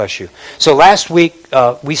Bless you. So last week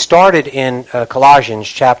we started in Colossians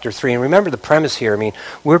chapter 3, and remember the premise here. I mean,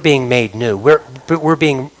 we're being made new. We're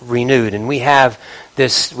being renewed, and we have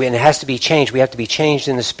this, and it has to be changed. We have to be changed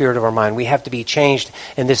in the spirit of our mind. We have to be changed,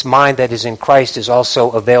 and this mind that is in Christ is also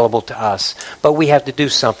available to us. But we have to do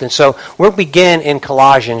something. So we'll begin in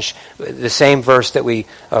Colossians, the same verse that we,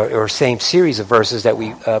 or same series of verses that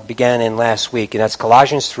we began in last week, and that's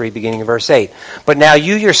Colossians 3, beginning in verse 8. But now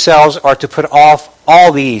you yourselves are to put off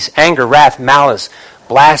all these: anger, wrath, malice,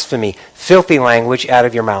 blasphemy, filthy language out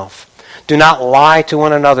of your mouth. Do not lie to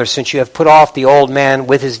one another, since you have put off the old man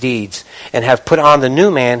with his deeds, and have put on the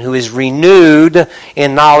new man, who is renewed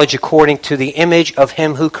in knowledge according to the image of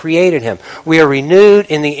him who created him. We are renewed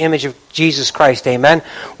in the image of Jesus Christ, amen,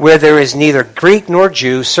 where there is neither Greek nor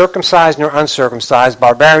Jew, circumcised nor uncircumcised,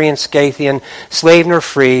 barbarian, Scythian, slave nor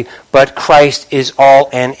free, but Christ is all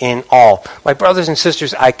and in all. My brothers and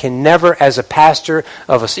sisters, I can never, as a pastor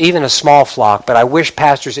of even a small flock, but I wish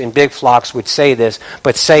pastors in big flocks would say this,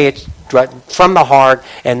 but say it from the heart,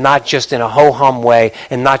 and not just in a ho-hum way,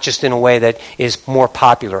 and not just in a way that is more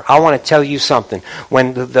popular. I want to tell you something.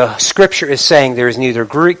 When the scripture is saying there is neither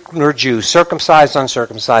Greek nor Jew, circumcised,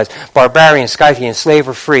 uncircumcised, barbarian, Scythian, slave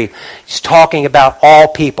or free, it's talking about all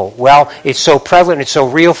people. Well, it's so prevalent, it's so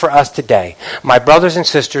real for us today. My brothers and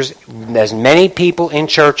sisters, as many people in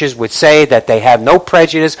churches would say that they have no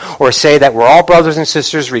prejudice, or say that we're all brothers and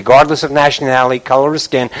sisters regardless of nationality, color of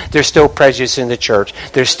skin, there's still prejudice in the church.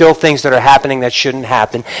 There's still things that are happening that shouldn't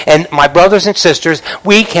happen. And my brothers and sisters,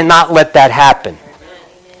 we cannot let that happen.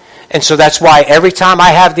 And so that's why every time I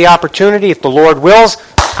have the opportunity, if the Lord wills,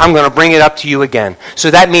 I'm going to bring it up to you again. So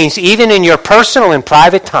that means even in your personal and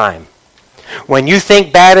private time, when you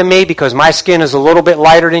think bad of me because my skin is a little bit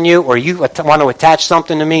lighter than you, or you want to attach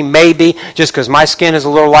something to me, maybe, just because my skin is a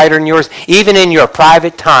little lighter than yours, even in your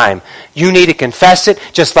private time, you need to confess it,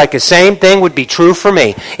 just like the same thing would be true for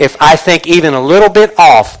me. If I think even a little bit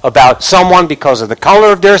off about someone because of the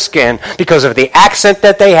color of their skin, because of the accent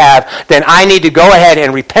that they have, then I need to go ahead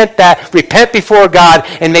and repent before God,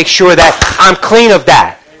 and make sure that I'm clean of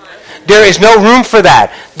that. There is no room for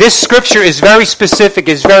that. This scripture is very specific,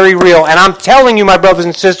 is very real. And I'm telling you, my brothers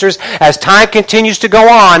and sisters, as time continues to go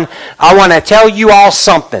on, I want to tell you all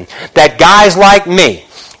something. That guys like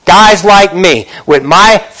me, with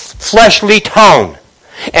my fleshly tone,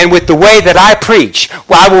 and with the way that I preach,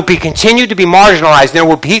 I will continue to be marginalized. There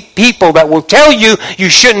will be people that will tell you you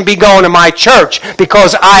shouldn't be going to my church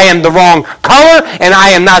because I am the wrong color and I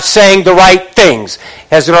am not saying the right things.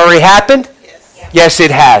 Has it already happened? Yes,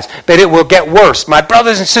 it has. But it will get worse. My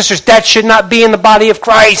brothers and sisters, that should not be in the body of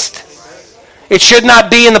Christ. It should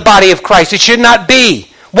not be in the body of Christ. It should not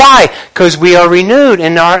be. Why? Because we are renewed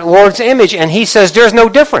in our Lord's image, and He says there's no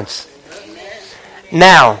difference.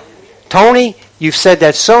 Now, Tony, you've said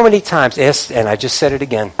that so many times, yes, and I just said it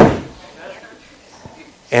again.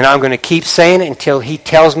 And I'm going to keep saying it until He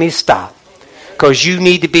tells me to stop. Because you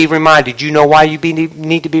need to be reminded. You know why you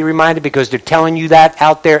need to be reminded? Because they're telling you that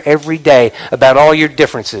out there every day about all your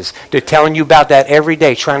differences. They're telling you about that every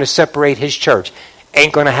day, trying to separate His church.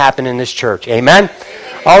 Ain't going to happen in this church. Amen?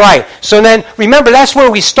 All right. So then, remember, that's where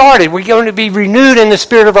we started. We're going to be renewed in the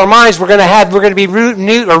spirit of our minds. We're going to be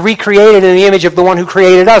renewed or recreated in the image of the one who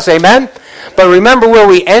created us. Amen? But remember where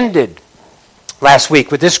we ended last week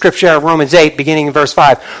with this scripture out of Romans 8, beginning in verse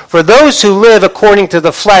 5. For those who live according to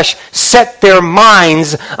the flesh set their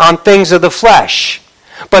minds on things of the flesh.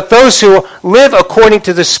 But those who live according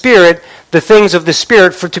to the Spirit, the things of the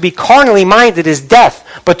Spirit, for to be carnally minded is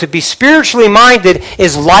death, but to be spiritually minded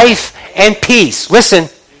is life and peace. Listen,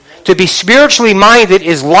 to be spiritually minded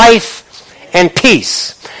is life and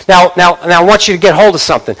peace. Now I want you to get hold of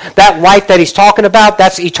something. That life that he's talking about,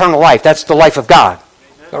 that's eternal life. That's the life of God.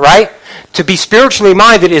 All right? To be spiritually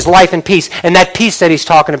minded is life and peace. And that peace that he's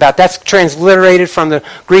talking about, that's transliterated from the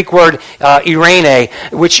Greek word eirene,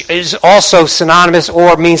 which is also synonymous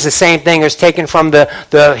or means the same thing as taken from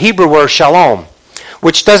the Hebrew word shalom,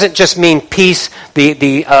 which doesn't just mean peace,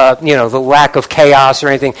 the lack of chaos or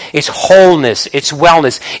anything. It's wholeness. It's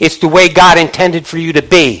wellness. It's the way God intended for you to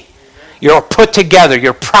be. You're put together.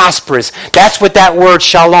 You're prosperous. That's what that word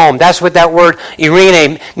shalom, that's what that word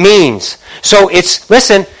eirene means. So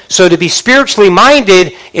so to be spiritually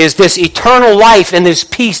minded is this eternal life and this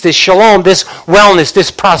peace, this shalom, this wellness,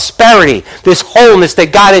 this prosperity, this wholeness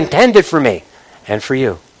that God intended for me and for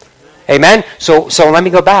you. Amen? So let me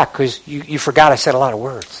go back, because you forgot I said a lot of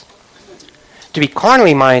words. To be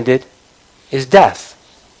carnally minded is death.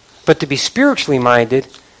 But to be spiritually minded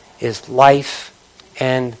is life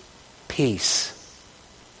and peace.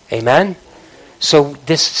 Amen? So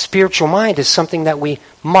this spiritual mind is something that we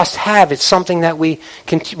must have. It's something that we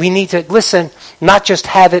need to listen, not just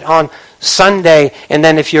have it on Sunday, and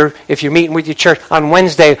then if you're meeting with your church on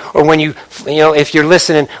Wednesday, or when if you're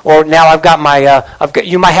listening, or now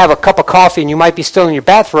you might have a cup of coffee and you might be still in your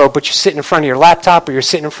bathrobe, but you're sitting in front of your laptop or you're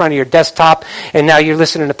sitting in front of your desktop, and now you're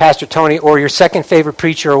listening to Pastor Tony or your second favorite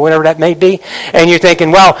preacher or whatever that may be, and you're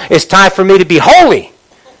thinking, well, it's time for me to be holy.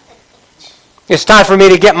 It's time for me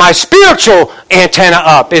to get my spiritual antenna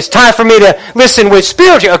up. It's time for me to listen with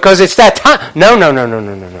spiritual, because it's that time.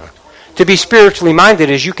 No. To be spiritually minded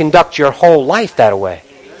is you conduct your whole life that way.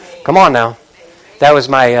 Come on now. That was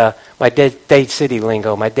my Dade City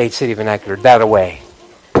lingo, my Dade City vernacular, that way.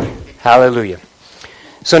 Hallelujah.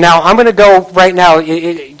 So now I'm going to go right now.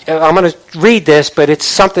 I'm going to read this, but it's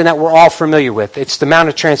something that we're all familiar with. It's the Mount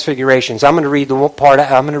of Transfigurations. I'm going to read the part.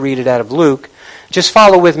 I'm going to read it out of Luke. Just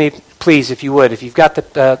follow with me, please, if you would. If you've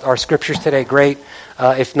got our scriptures today, great.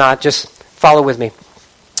 If not, just follow with me.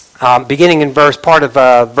 Beginning in verse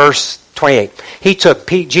 28.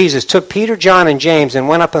 Jesus took Peter, John, and James and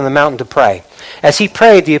went up on the mountain to pray. As he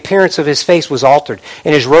prayed, the appearance of his face was altered,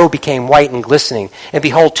 and his robe became white and glistening. And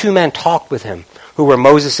behold, two men talked with him, who were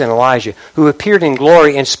Moses and Elijah, who appeared in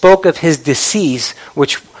glory and spoke of his decease,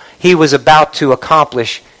 which he was about to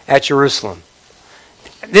accomplish at Jerusalem.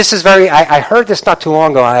 This is I heard this not too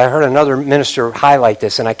long ago. I heard another minister highlight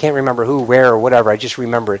this, and I can't remember who, where, or whatever. I just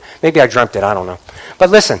remember it. Maybe I dreamt it. I don't know.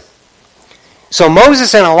 But listen. So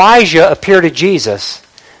Moses and Elijah appear to Jesus.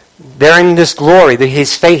 They're in this glory.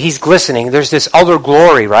 His face, he's glistening. There's this other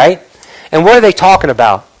glory, right? And what are they talking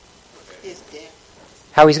about? His death.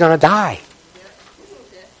 How he's going to die.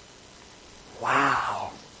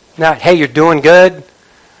 Wow. Now, hey, you're doing good.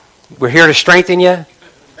 We're here to strengthen you.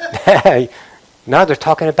 No, they're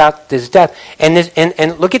talking about this death.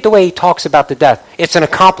 And look at the way he talks about the death. It's an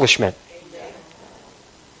accomplishment.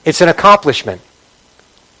 It's an accomplishment.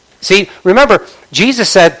 See, remember, Jesus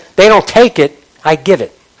said, they don't take it, I give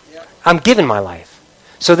it. I'm giving my life.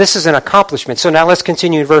 So this is an accomplishment. So now let's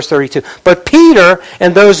continue in verse 32. But Peter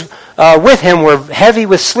and those with him were heavy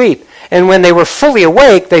with sleep. And when they were fully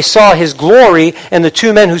awake, they saw his glory and the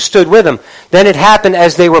two men who stood with him. Then it happened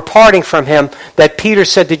as they were parting from him that Peter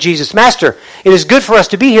said to Jesus, Master, it is good for us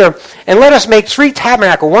to be here, and let us make 3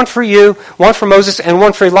 tabernacles, one for you, one for Moses, and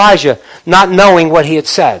one for Elijah, not knowing what he had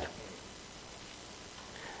said.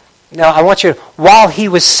 Now, I want you, while he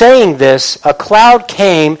was saying this, a cloud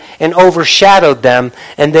came and overshadowed them,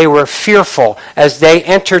 and they were fearful as they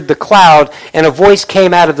entered the cloud, and a voice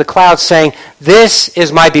came out of the cloud saying, This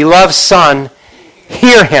is my beloved Son,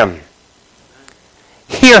 hear him.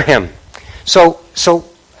 Hear him. So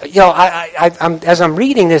I'm as I'm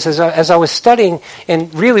reading this, as I was studying,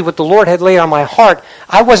 and really what the Lord had laid on my heart,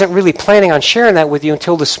 I wasn't really planning on sharing that with you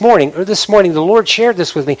until this morning. Or this morning, the Lord shared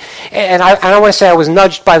this with me, and I want to say I was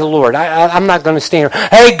nudged by the Lord. I'm not going to stand here.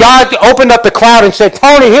 Hey, God opened up the cloud and said,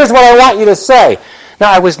 Tony, here's what I want you to say. Now,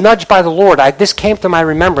 I was nudged by the Lord. This came to my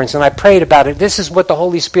remembrance, and I prayed about it. This is what the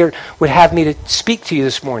Holy Spirit would have me to speak to you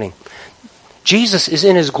this morning. Jesus is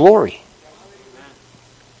in his glory.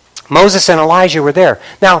 Moses and Elijah were there.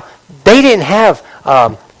 Now, they didn't have,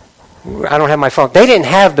 I don't have my phone. They didn't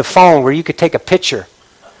have the phone where you could take a picture.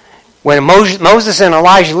 When Moses and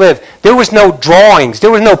Elijah lived, there was no drawings. There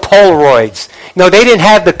was no Polaroids. No, they didn't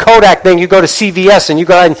have the Kodak thing. You go to CVS and you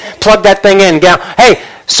go ahead and plug that thing in. Hey,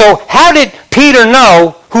 so how did Peter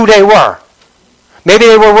know who they were? Maybe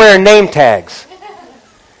they were wearing name tags.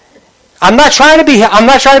 I'm not trying to be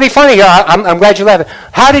funny here. I'm glad you laughed.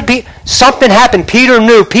 Something happened. Peter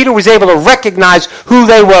knew. Peter was able to recognize who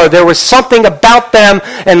they were. There was something about them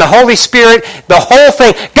and the Holy Spirit, the whole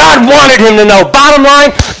thing. God wanted him to know. Bottom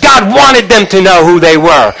line, God wanted them to know who they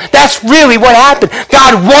were. That's really what happened.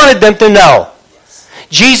 God wanted them to know.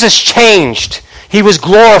 Jesus changed. He was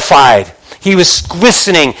glorified. He was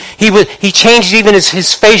glistening. He changed, even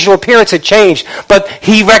his facial appearance had changed. But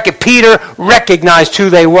Peter recognized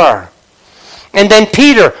who they were. And then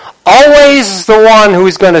Peter, always the one who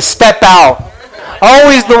is going to step out.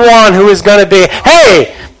 Always the one who is going to be,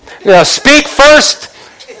 hey, speak first,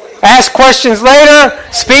 ask questions later,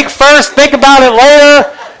 speak first, think about it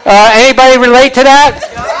later. Anybody relate to that?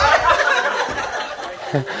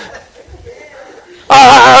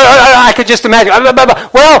 I could just imagine.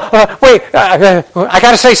 Wait, I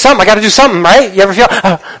got to say something. I got to do something, right? You ever feel,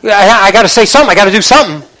 I got to say something. I got to do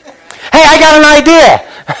something. Hey, I got an idea.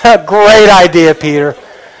 Great idea, Peter.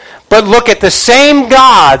 But look at the same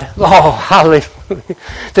God. Oh, hallelujah.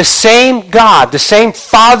 The same God, the same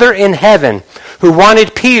Father in heaven who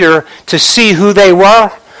wanted Peter to see who they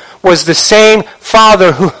were was the same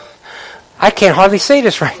Father who, I can't hardly say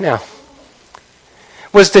this right now.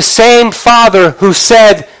 was the same Father who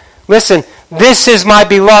said, listen, this is my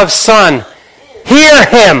beloved Son. Hear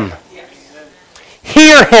him.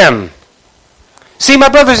 Hear him. See, my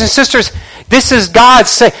brothers and sisters, this is God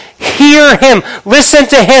saying, hear him. Listen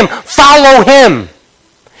to him. Follow him.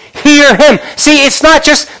 Hear him. See, it's not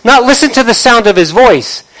just, not listen to the sound of his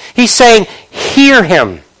voice. He's saying, hear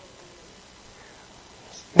him.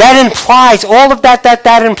 That implies, all of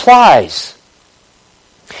that implies.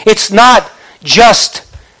 It's not just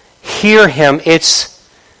hear him, it's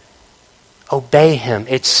obey him.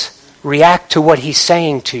 It's react to what he's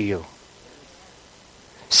saying to you.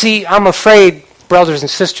 See, I'm afraid, brothers and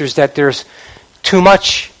sisters, that there's too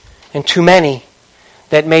much and too many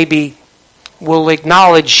that maybe will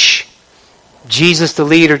acknowledge Jesus the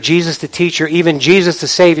leader, Jesus the teacher, even Jesus the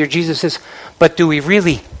Savior. Jesus says, but do we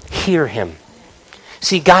really hear him?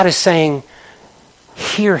 See, God is saying,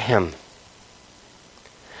 hear him.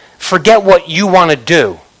 Forget what you want to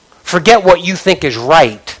do. Forget what you think is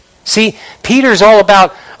right. See, Peter's all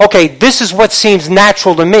about, okay, this is what seems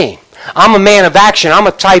natural to me. I'm a man of action. I'm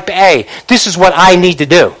a type A. This is what I need to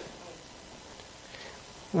do.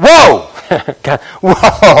 Whoa!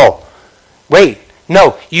 Whoa! Wait.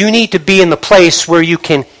 No, you need to be in the place where you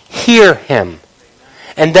can hear him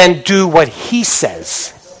and then do what he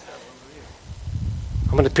says.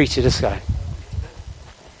 I'm going to preach to this guy.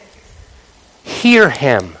 Hear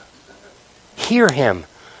him. Hear him.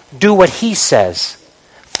 Do what he says.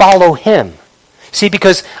 Follow him. See,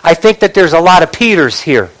 because I think that there's a lot of Peters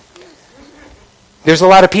here. There's a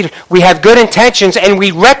lot of Peters. We have good intentions, and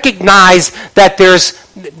we recognize that there's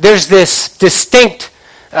this distinct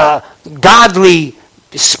godly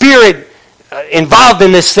spirit involved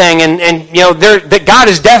in this thing, and you know that God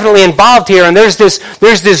is definitely involved here, and there's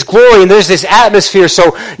this glory and there's this atmosphere.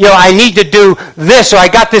 So I need to do this, or I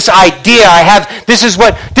got this idea. This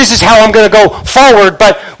is how I'm going to go forward.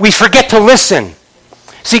 But we forget to listen.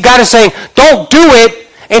 See, God is saying, don't do it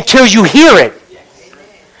until you hear it.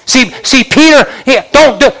 See, Peter,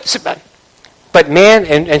 don't do. But man,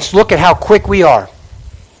 and look at how quick we are,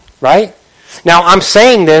 right? Now I'm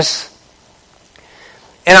saying this.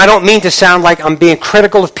 And I don't mean to sound like I'm being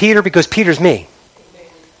critical of Peter, because Peter's me.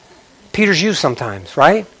 Peter's you sometimes,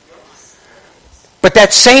 right? But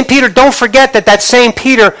that same Peter, don't forget that same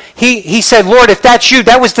Peter, he said, Lord, if that's you,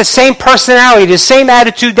 that was the same personality, the same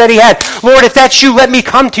attitude that he had. Lord, if that's you, let me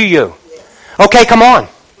come to you. Okay, come on.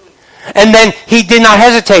 And then he did not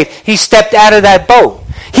hesitate. He stepped out of that boat.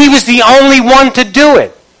 He was the only one to do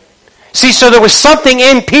it. See, so there was something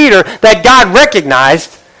in Peter that God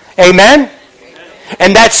recognized. Amen?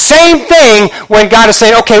 And that same thing when God is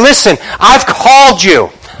saying, okay, listen, I've called you.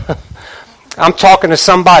 I'm talking to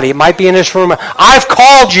somebody. It might be in this room. I've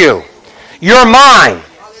called you. You're mine.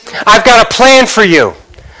 I've got a plan for you.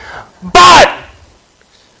 But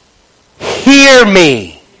hear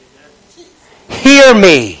me. Hear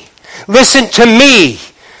me. Listen to me.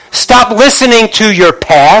 Stop listening to your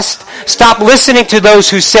past. Stop listening to those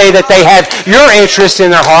who say that they have your interest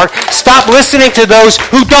in their heart. Stop listening to those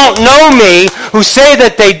who don't know me, who say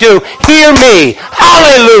that they do. Hear me.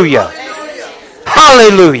 Hallelujah.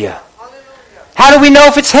 Hallelujah. How do we know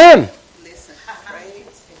if it's him?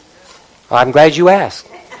 Well, I'm glad you asked.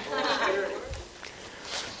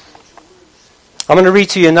 I'm going to read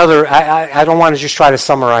to you another. I don't want to just try to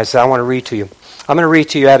summarize it. I want to read to you. I'm going to read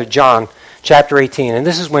to you out of John chapter 18. And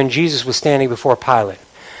this is when Jesus was standing before Pilate.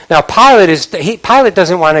 Now, Pilate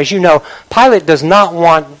doesn't want, as you know, Pilate does not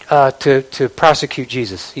want to prosecute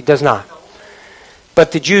Jesus. He does not.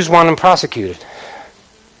 But the Jews want him prosecuted.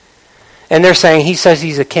 And they're saying, he says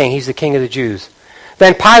he's a king. He's the king of the Jews.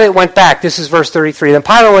 Then Pilate went back. This is verse 33. Then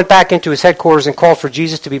Pilate went back into his headquarters and called for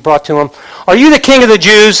Jesus to be brought to him. Are you the king of the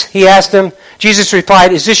Jews? He asked him. Jesus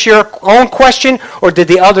replied, is this your own question, or did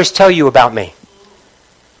the others tell you about me?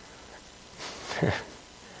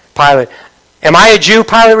 Pilate, am I a Jew?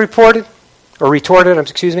 Pilate retorted.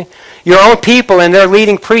 Your own people and their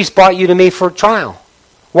leading priests brought you to me for trial.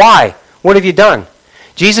 Why? What have you done?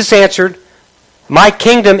 Jesus answered, my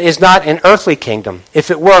kingdom is not an earthly kingdom.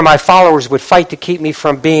 If it were, my followers would fight to keep me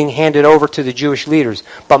from being handed over to the Jewish leaders.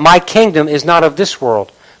 But my kingdom is not of this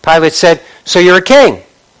world. Pilate said, so you're a king?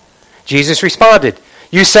 Jesus responded,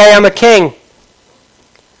 you say I'm a king.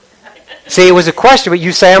 See, it was a question, but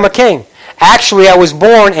you say I'm a king. Actually, I was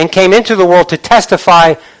born and came into the world to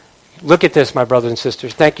testify. Look at this, my brothers and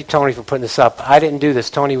sisters. Thank you, Tony, for putting this up. I didn't do this.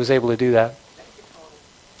 Tony was able to do that.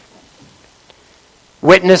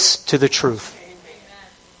 Witness to the truth.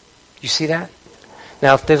 You see that?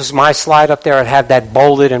 Now, if this was my slide up there, I'd have that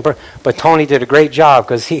bolded. But Tony did a great job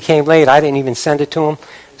because he came late. I didn't even send it to him.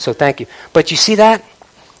 So thank you. But you see that?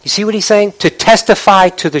 You see what he's saying? To testify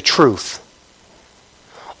to the truth.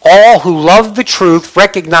 All who love the truth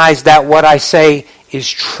recognize that what I say is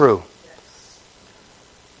true.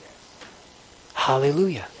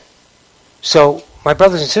 Hallelujah. So, my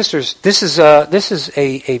brothers and sisters, this is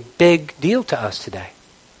a big deal to us today.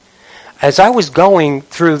 As I was going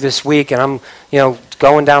through this week, and I'm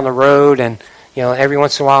going down the road, and every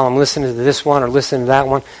once in a while I'm listening to this one or listening to that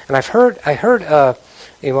one, and I heard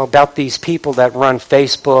about these people that run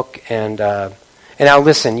Facebook and now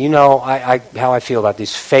listen, how I feel about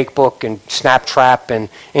these Fakebook and Snaptrap and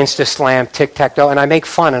InstaSlam, Tic-Tac-Toe, and I make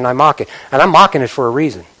fun and I mock it, and I'm mocking it for a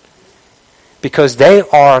reason. Because they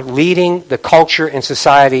are leading the culture and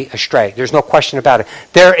society astray. There's no question about it.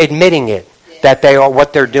 They're admitting it, that they are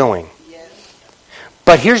what they're doing.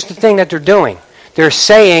 But here's the thing that they're doing. They're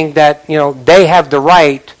saying that, they have the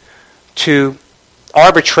right to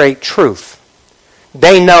arbitrate truth.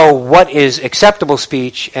 They know what is acceptable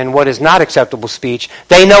speech and what is not acceptable speech.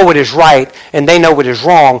 They know what is right and they know what is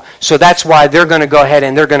wrong. So that's why they're going to go ahead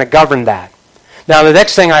and they're going to govern that. Now, the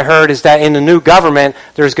next thing I heard is that in the new government,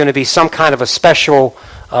 there's going to be some kind of a special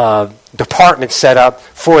department set up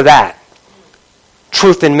for that.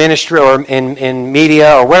 Truth in ministry or in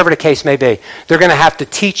media or whatever the case may be. They're going to have to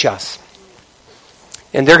teach us.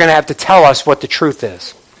 And they're going to have to tell us what the truth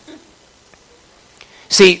is.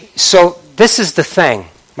 See, so this is the thing,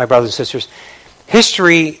 my brothers and sisters.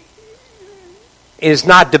 History is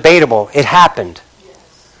not debatable. It happened.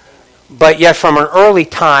 But yet from an early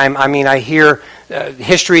time, I hear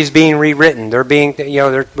history is being rewritten. They're being,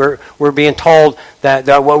 we're being told that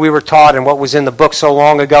what we were taught and what was in the book so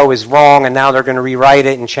long ago is wrong, and now they're going to rewrite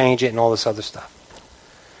it and change it and all this other stuff.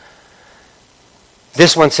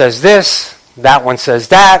 This one says this, that one says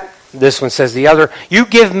that, this one says the other. You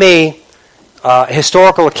give me a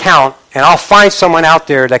historical account, and I'll find someone out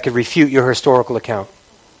there that could refute your historical account.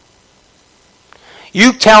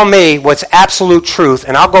 You tell me what's absolute truth,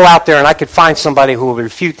 and I'll go out there and I could find somebody who will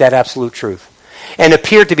refute that absolute truth and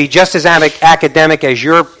appear to be just as academic as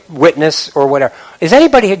your witness or whatever. Is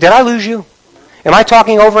anybody here? Did I lose you? Am I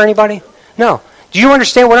talking over anybody? No. Do you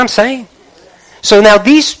understand what I'm saying? So now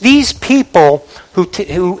these people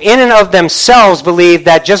who in and of themselves believe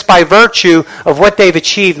that just by virtue of what they've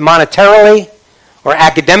achieved monetarily or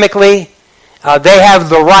academically, they have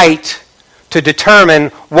the right to determine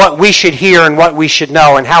what we should hear and what we should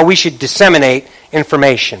know and how we should disseminate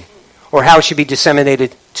information or how it should be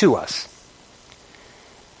disseminated to us.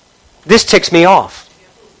 This ticks me off.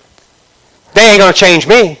 They ain't going to change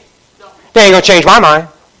me. They ain't going to change my mind.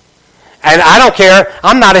 And I don't care.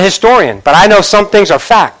 I'm not a historian, but I know some things are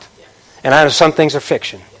fact and I know some things are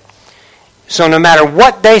fiction. So no matter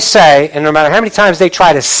what they say and no matter how many times they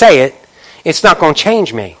try to say it, it's not going to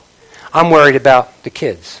change me. I'm worried about the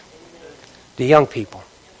kids. The young people.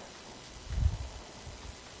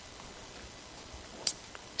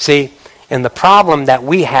 See, and the problem that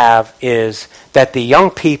we have is that the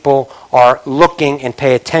young people are looking and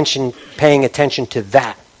paying attention to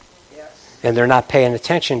that. Yes. And they're not paying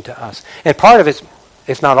attention to us. And part of it,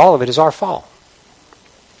 if not all of it, is our fault.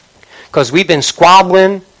 Because we've been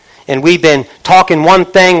squabbling and we've been talking one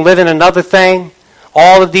thing, living another thing.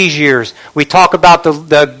 All of these years, we talk about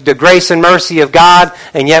the grace and mercy of God,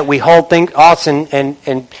 and yet we hold thoughts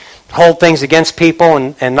and hold things against people,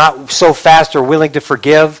 and not so fast or willing to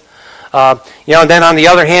forgive. And then on the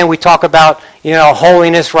other hand, we talk about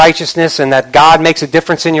holiness, righteousness, and that God makes a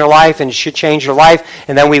difference in your life and it should change your life.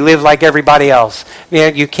 And then we live like everybody else.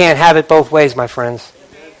 You can't have it both ways, my friends.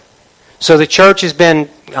 So the church has been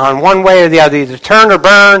on one way or the other, either turn or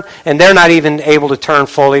burn, and they're not even able to turn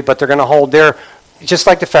fully, but they're going to hold their. Just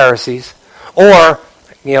like the Pharisees. Or,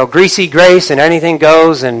 greasy grace and anything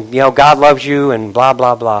goes and, God loves you and blah,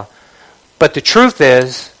 blah, blah. But the truth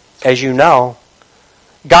is, as you know,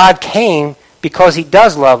 God came because He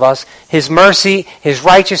does love us. His mercy, His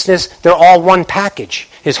righteousness, they're all one package.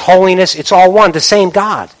 His holiness, it's all one, the same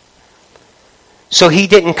God. So He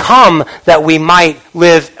didn't come that we might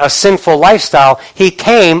live a sinful lifestyle. He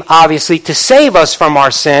came, obviously, to save us from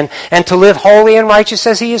our sin and to live holy and righteous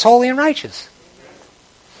as He is holy and righteous.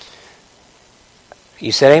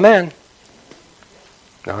 You said amen.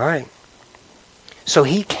 All right. So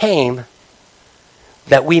He came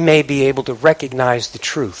that we may be able to recognize the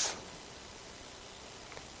truth.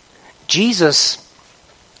 Jesus,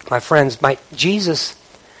 my friends, Jesus,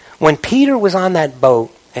 when Peter was on that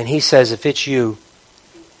boat and he says, if it's you,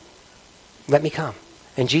 let me come.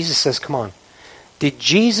 And Jesus says, come on. Did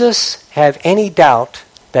Jesus have any doubt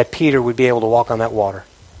that Peter would be able to walk on that water?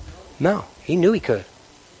 No. He knew he could.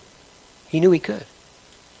 He knew he could.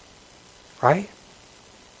 Right?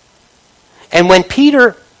 And when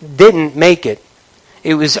Peter didn't make it,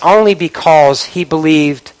 it was only because he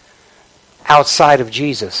believed outside of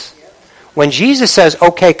Jesus. When Jesus says,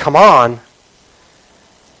 okay, come on,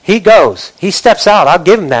 he goes. He steps out. I'll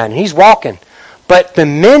give him that. And he's walking. But the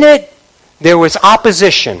minute there was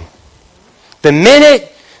opposition, the minute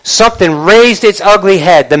something raised its ugly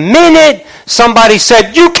head, the minute somebody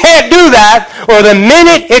said, you can't do that, or the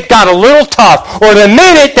minute it got a little tough, or the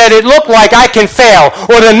minute that it looked like I can fail,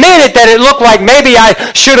 or the minute that it looked like maybe I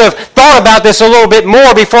should have thought about this a little bit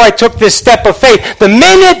more before I took this step of faith, the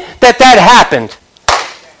minute that happened,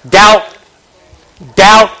 doubt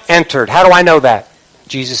entered. How do I know that?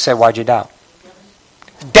 Jesus said, why'd you doubt?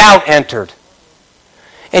 Doubt entered.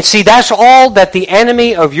 And see, that's all that the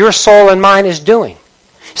enemy of your soul and mine is doing.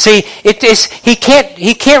 See, he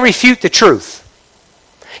can't refute the truth.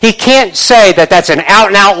 He can't say that that's an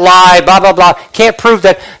out-and-out lie, blah, blah, blah. Can't prove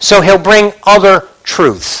that. So he'll bring other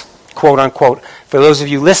truths, quote, unquote. For those of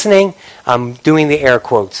you listening, I'm doing the air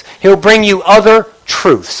quotes. He'll bring you other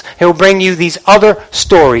truths. He'll bring you these other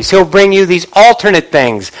stories. He'll bring you these alternate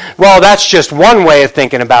things. Well, that's just one way of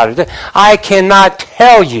thinking about it. I cannot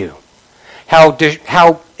tell you how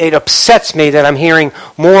it upsets me that I'm hearing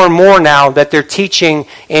more and more now that they're teaching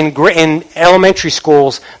in elementary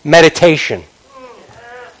schools meditation.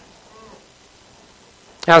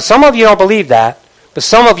 Now, some of you don't believe that, but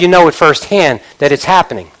some of you know it firsthand that it's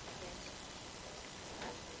happening.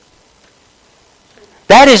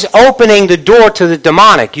 That is opening the door to the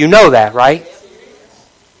demonic. You know that, right?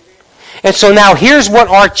 And so now here's what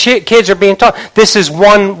our kids are being taught. This is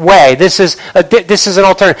one way. This is an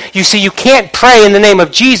alternative. You see, you can't pray in the name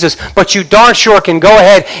of Jesus, but you darn sure can go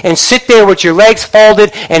ahead and sit there with your legs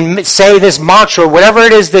folded and say this mantra, whatever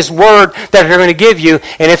it is, this word that they're going to give you.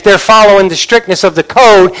 And if they're following the strictness of the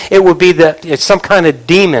code, it would be it's some kind of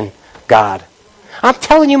demon god. I'm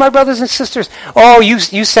telling you, my brothers and sisters,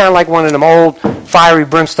 you sound like one of them old fiery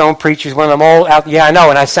brimstone preachers, one of them old, yeah, I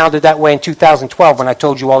know, and I sounded that way in 2012 when I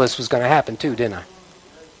told you all this was going to happen too, didn't I?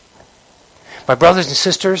 My brothers and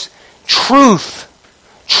sisters, truth,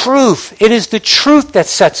 it is the truth that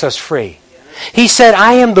sets us free. He said,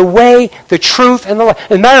 I am the way, the truth, and the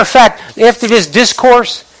life. As a matter of fact, after this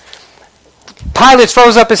discourse, Pilate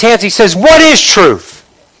throws up his hands, he says, what is truth?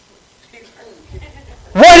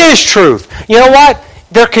 What is truth? You know what?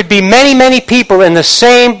 There could be many, many people in the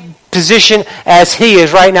same position as he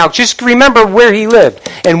is right now. Just remember where he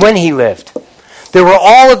lived and when he lived. There were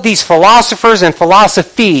all of these philosophers and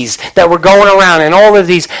philosophies that were going around, and all of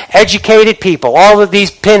these educated people, all of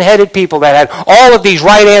these pin-headed people that had all of these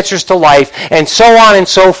right answers to life, and so on and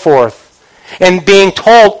so forth. And being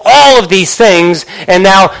told all of these things, and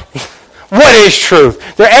now... what is truth?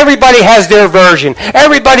 Everybody has their version.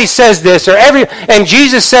 Everybody says this, and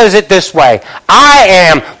Jesus says it this way. I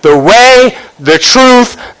am the way, the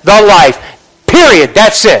truth, the life. Period.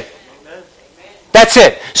 That's it. That's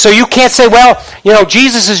it. So you can't say, well,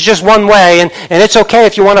 Jesus is just one way, and it's okay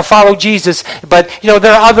if you want to follow Jesus, but,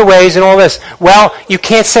 there are other ways and all this. Well, you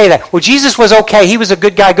can't say that. Well, Jesus was okay. He was a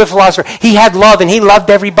good guy, good philosopher. He had love, and he loved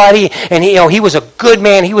everybody, and he was a good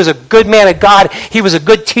man. He was a good man of God. He was a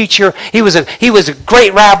good teacher. He was a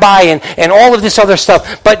great rabbi, and all of this other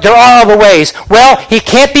stuff. But there are other ways. Well, he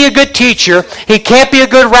can't be a good teacher. He can't be a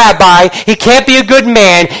good rabbi. He can't be a good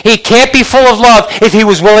man. He can't be full of love if he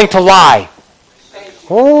was willing to lie.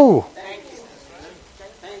 Ooh.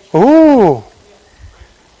 Ooh.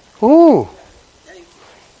 Ooh.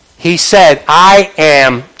 He said, I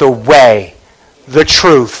am the way, the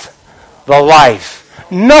truth, the life.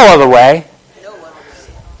 No other way.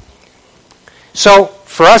 So,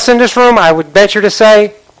 for us in this room, I would venture to say,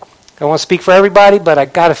 I don't want to speak for everybody, but I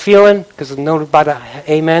got a feeling, because I know about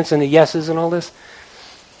the amens and the yeses and all this,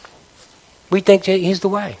 we think he's the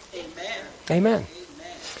way. Amen. Amen.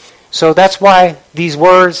 So that's why these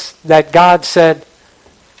words that God said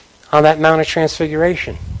on that Mount of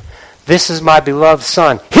Transfiguration, this is my beloved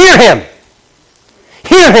Son. Hear him!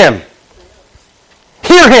 Hear him!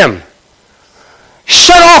 Hear him!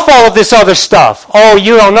 Shut off all of this other stuff. Oh,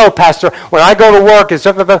 you don't know, Pastor. When I go to work,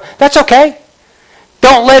 that's okay.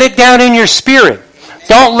 Don't let it down in your spirit.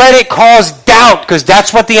 Don't let it cause doubt, because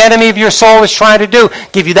that's what the enemy of your soul is trying to do.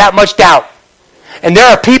 Give you that much doubt. And there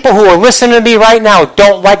are people who are listening to me right now who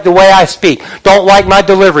don't like the way I speak, don't like my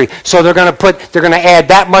delivery, so they're going to add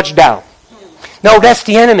that much doubt. No, that's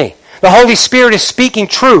the enemy. The Holy Spirit is speaking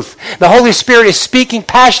truth. The Holy Spirit is speaking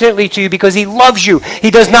passionately to you because He loves you. He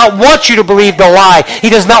does not want you to believe the lie. He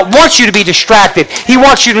does not want you to be distracted. He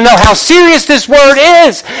wants you to know how serious this word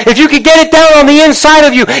is. If you can get it down on the inside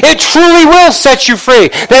of you, it truly will set you free.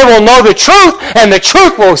 They will know the truth, and the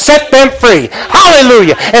truth will set them free.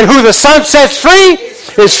 Hallelujah. And who the Son sets free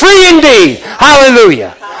is free indeed.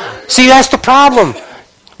 Hallelujah. See, that's the problem.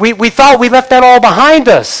 We thought we left that all behind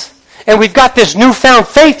us. And we've got this newfound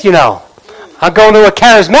faith, you know. I'm going to a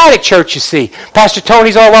charismatic church, you see. Pastor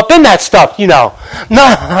Tony's all up in that stuff, you know.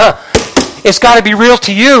 No, it's got to be real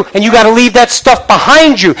to you, and you got to leave that stuff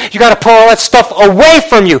behind you. You got to put all that stuff away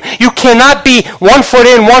from you. You cannot be 1 foot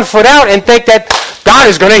in, 1 foot out, and think that God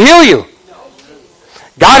is going to heal you.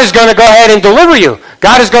 God is going to go ahead and deliver you.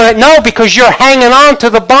 God is going to, no, because you're hanging on to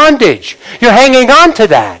the bondage. You're hanging on to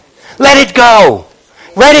that. Let it go.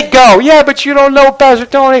 Let it go. Yeah, but you don't know, Pastor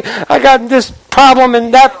Tony. I got this problem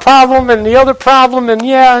and that problem and the other problem, and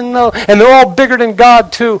yeah, I know. And they're all bigger than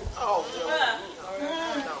God, too.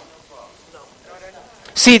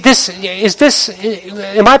 See,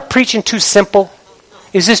 am I preaching too simple?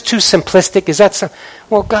 Is this too simplistic? Is that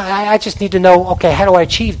well, God, I just need to know, okay, how do I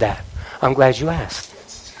achieve that? I'm glad you asked.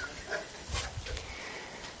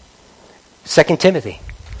 2 Timothy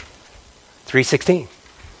 3:16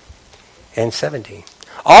 and 17.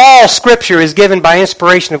 All Scripture is given by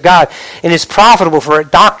inspiration of God and is profitable for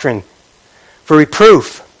doctrine, for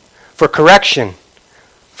reproof, for correction,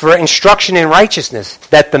 for instruction in righteousness,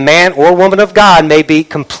 that the man or woman of God may be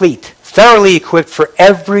complete, thoroughly equipped for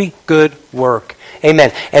every good work.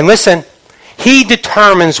 Amen. And listen, He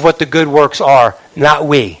determines what the good works are, not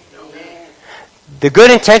we. The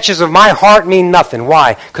good intentions of my heart mean nothing.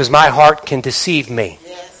 Why? Because my heart can deceive me.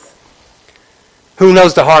 Yes. Who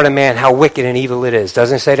knows the heart of man, how wicked and evil it is?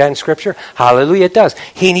 Doesn't it say that in Scripture? Hallelujah, it does.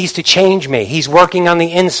 He needs to change me. He's working on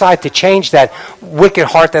the inside to change that wicked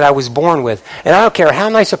heart that I was born with. And I don't care how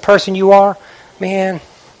nice a person you are, man,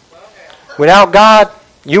 without God,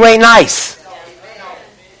 you ain't nice.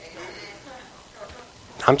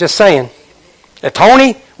 I'm just saying.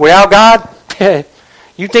 Tony, without God,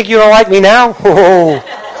 you think you don't like me now?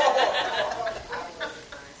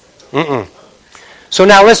 Mm-mm. So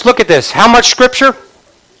now let's look at this. How much Scripture?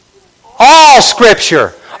 All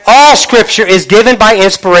Scripture. All Scripture is given by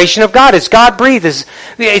inspiration of God. It's God-breathed.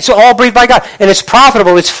 It's all breathed by God. And it's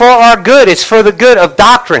profitable. It's for our good. It's for the good of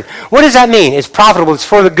doctrine. What does that mean? It's profitable. It's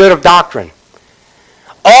for the good of doctrine.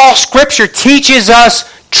 All Scripture teaches us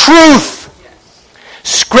truth.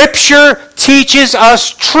 Scripture teaches us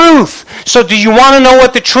truth. So do you want to know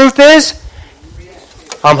what the truth is?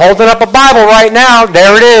 I'm holding up a Bible right now.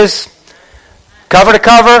 There it is. Cover to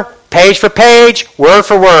cover, page for page, word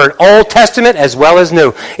for word. Old Testament as well as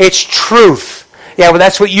New. It's truth. Yeah, well,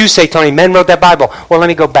 that's what you say, Tony. Men wrote that Bible. Well, let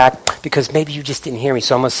me go back because maybe you just didn't hear me,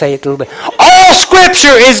 so I'm going to say it a little bit. All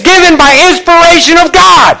Scripture is given by inspiration of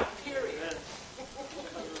God.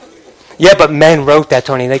 Yeah, but men wrote that,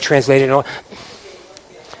 Tony. They translated it all.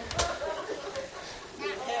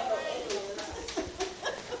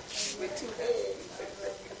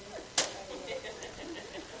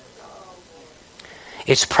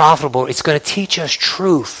 It's profitable. It's going to teach us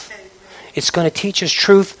truth. It's going to teach us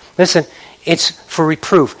truth. Listen, it's for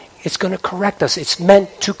reproof. It's going to correct us. It's meant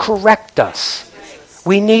to correct us.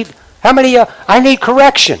 We need, how many, I need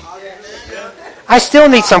correction. I still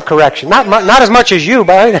need some correction. Not as much as you,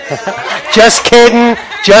 but just kidding.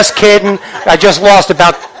 Just kidding. I just lost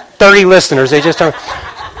about 30 listeners. They just don't.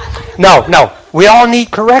 No. We all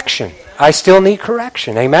need correction. I still need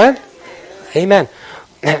correction. Amen? Amen.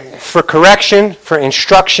 For correction, for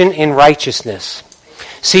instruction in righteousness.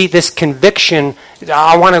 See, this conviction,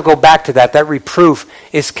 I want to go back to that. That reproof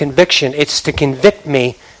is conviction. It's to convict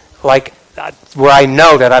me like where I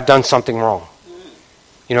know that I've done something wrong.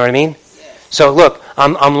 You know what I mean? So look,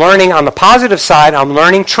 I'm learning on the positive side, I'm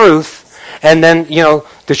learning truth, and then,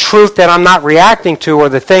 the truth that I'm not reacting to are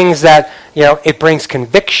the things that, it brings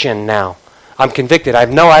conviction now. I'm convicted.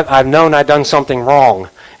 I've known I've done something wrong,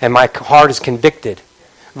 and my heart is convicted.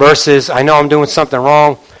 Versus, I know I'm doing something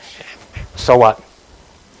wrong, so what?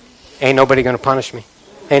 Ain't nobody going to punish me.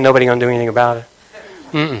 Ain't nobody going to do anything about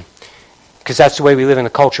it. Because that's the way we live in the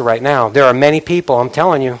culture right now. There are many people, I'm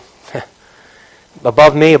telling you,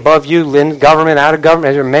 above me, above you, in government, out of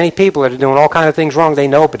government, there are many people that are doing all kinds of things wrong. They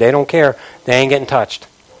know, but they don't care. They ain't getting touched.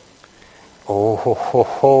 Oh, ho, ho,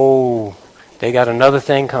 ho. They got another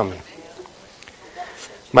thing coming.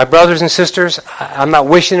 My brothers and sisters, I'm not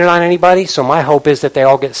wishing it on anybody, so my hope is that they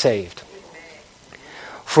all get saved.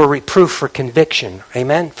 For reproof, for conviction.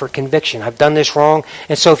 Amen? For conviction. I've done this wrong.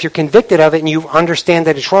 And so if you're convicted of it and you understand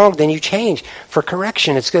that it's wrong, then you change. For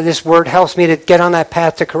correction. It's good. This word helps me to get on that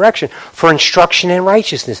path to correction. For instruction in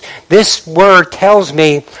righteousness. This word tells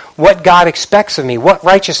me what God expects of me, what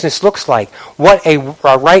righteousness looks like, what a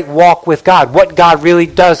right walk with God, what God really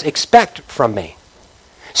does expect from me.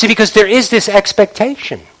 See, because there is this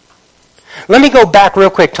expectation. Let me go back real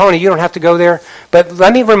quick. Tony, you don't have to go there, but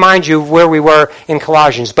let me remind you where we were in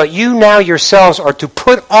Colossians. But you now yourselves are to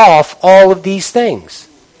put off all of these things.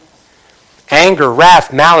 Anger,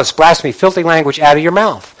 wrath, malice, blasphemy, filthy language out of your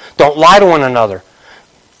mouth. Don't lie to one another.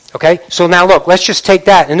 Okay? So now look, let's just take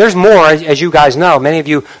that. And there's more, as you guys know. Many of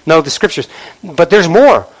you know the scriptures. But there's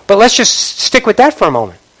more. But let's just stick with that for a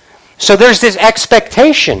moment. So there's this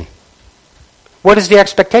expectation. What is the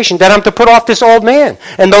expectation? That I'm to put off this old man.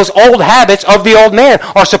 And those old habits of the old man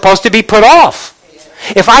are supposed to be put off.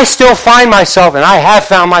 If I still find myself, and I have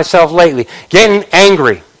found myself lately, getting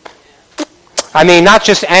angry. I mean, not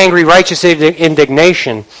just angry, righteous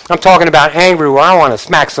indignation. I'm talking about angry where I want to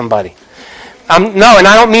smack somebody. No, and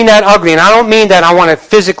I don't mean that ugly, and I don't mean that I want to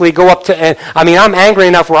physically go up to... I mean, I'm angry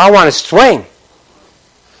enough where I want to swing.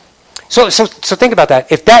 So think about that.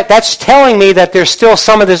 If that's telling me that there's still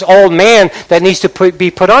some of this old man that needs to be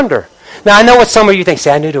put under. Now, I know what some of you think.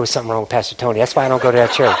 Say, I knew there was something wrong with Pastor Tony. That's why I don't go to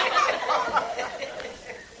that church.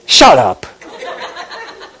 Shut up.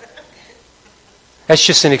 That's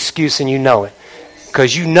just an excuse, and you know it.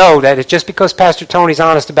 Because you know that it's just because Pastor Tony's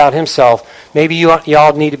honest about himself, maybe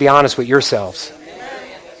y'all need to be honest with yourselves.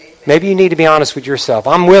 Maybe you need to be honest with yourself.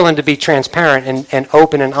 I'm willing to be transparent and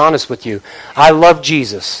open and honest with you. I love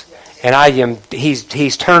Jesus, and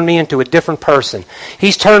he's turned me into a different person.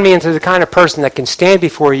 He's turned me into the kind of person that can stand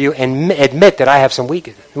before you and admit that I have some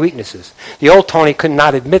weaknesses. The old Tony could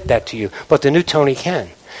not admit that to you, but the new Tony can.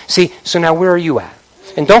 See, so now where are you at?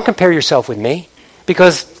 And don't compare yourself with me,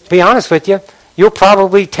 because to be honest with you, you're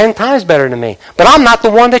probably 10 times better than me. But I'm not the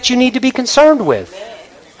one that you need to be concerned with.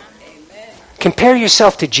 Amen. Compare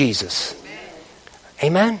yourself to Jesus.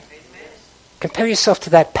 Amen? Compare yourself to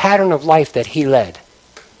that pattern of life that he led.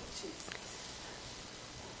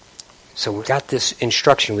 So we got this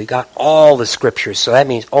instruction. We got all the scriptures. So that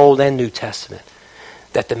means Old and New Testament.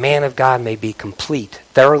 That the man of God may be complete,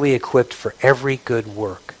 thoroughly equipped for every good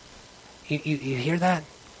work. You hear that?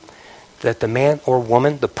 That the man or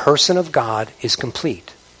woman, the person of God, is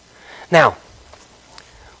complete. Now,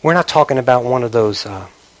 we're not talking about one of those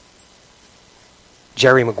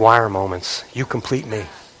Jerry Maguire moments. You complete me.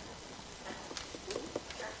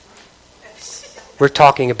 We're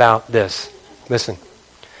talking about this. Listen,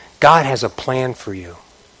 God has a plan for you.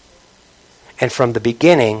 And from the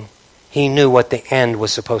beginning, he knew what the end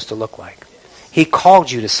was supposed to look like. He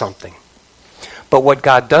called you to something. But what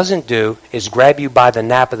God doesn't do is grab you by the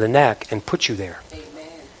nape of the neck and put you there. Amen.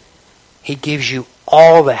 He gives you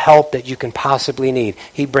all the help that you can possibly need.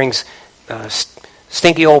 He brings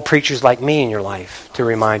stinky old preachers like me in your life to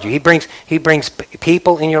remind you. He brings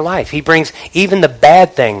people in your life. He brings even the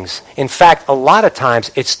bad things. In fact, a lot of times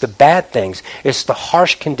it's the bad things. It's the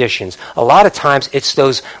harsh conditions. A lot of times it's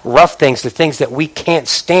those rough things, the things that we can't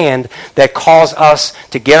stand that cause us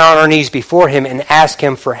to get on our knees before him and ask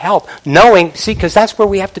him for help. Knowing, see, because that's where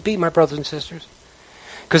we have to be, my brothers and sisters.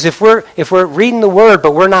 Because if we're reading the word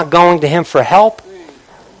but we're not going to him for help,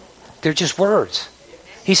 they're just words.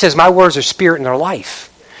 He says, my words are spirit and they're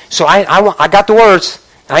life. So I got the words.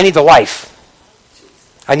 I need the life.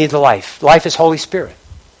 I need the life. Life is Holy Spirit.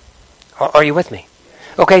 Are you with me?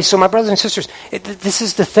 Okay, so my brothers and sisters, this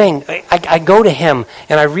is the thing. I go to him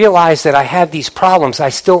and I realize that I have these problems.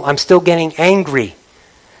 I'm still getting angry.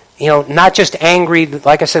 You know, not just angry,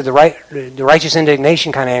 like I said, the righteous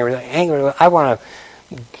indignation kind of angry. I want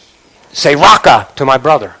to say raka to my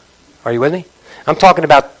brother. Are you with me? I'm talking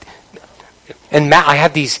about. And I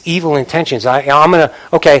have these evil intentions. I'm gonna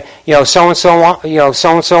so and so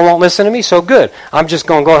won't listen to me. So good. I'm just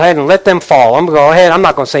gonna go ahead and let them fall. I'm gonna go ahead. I'm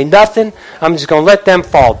not gonna say nothing. I'm just gonna let them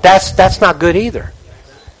fall. That's not good either.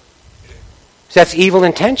 That's evil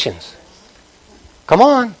intentions. Come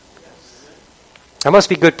on. That must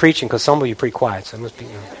be good preaching because some of you are pretty quiet. So it must be.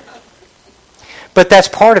 But that's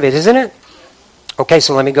part of it, isn't it? Okay,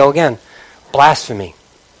 so let me go again. Blasphemy.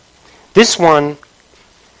 This one.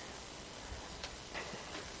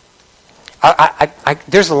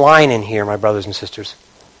 There's a line in here, my brothers and sisters.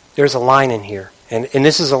 There's a line in here. And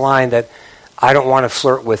this is a line that I don't want to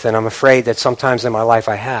flirt with, and I'm afraid that sometimes in my life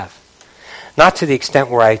I have. Not to the extent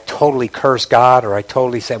where I totally curse God or I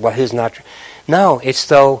totally say, well, his not true. No, it's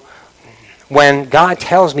though when God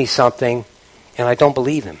tells me something and I don't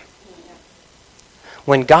believe him.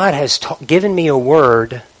 When God has given me a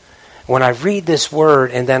word, when I read this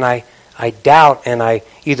word and then I doubt and I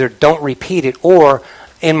either don't repeat it or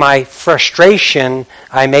in my frustration,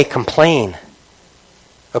 I may complain.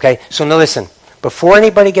 Okay, so now listen. Before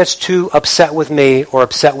anybody gets too upset with me or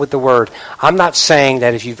upset with the word, I'm not saying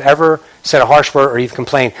that if you've ever said a harsh word or you've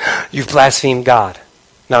complained, you've blasphemed God.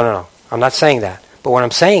 No. I'm not saying that. But what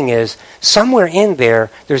I'm saying is, somewhere in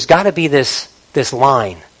there, there's got to be this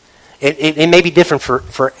line. It may be different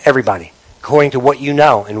for everybody, according to what you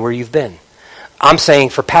know and where you've been. I'm saying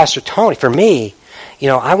for Pastor Tony, for me,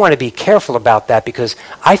 I want to be careful about that because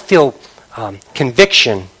I feel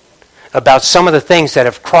conviction about some of the things that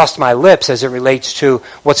have crossed my lips as it relates to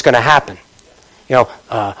what's going to happen.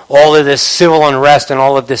 All of this civil unrest and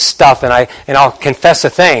all of this stuff, and I'll confess a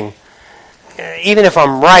thing, even if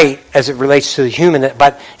I'm right as it relates to the human,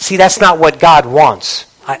 but see, that's not what God wants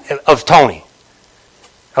of Tony.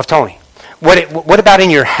 What about in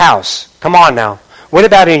your house? Come on now. What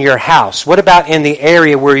about in your house? What about in the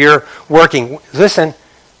area where you're working? Listen,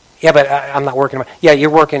 yeah, but I'm not working. Yeah, you're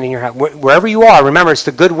working in your house. Wherever you are, remember, it's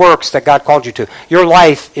the good works that God called you to. Your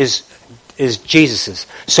life is Jesus's.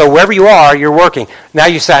 So wherever you are, you're working. Now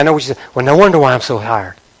you say, I know what you say. Well, no wonder why I'm so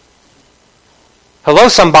tired. Hello,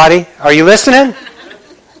 somebody. Are you listening?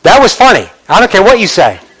 That was funny. I don't care what you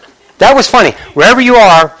say. That was funny. Wherever you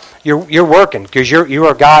are, you're working because you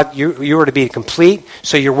are God. You are to be complete.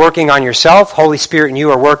 So you're working on yourself. Holy Spirit and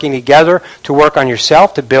you are working together to work on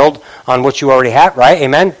yourself, to build on what you already have, right?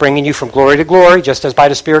 Amen? Bringing you from glory to glory, just as by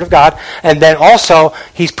the Spirit of God. And then also,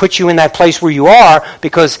 He's put you in that place where you are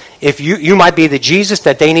because if you might be the Jesus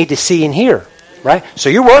that they need to see and hear, right? So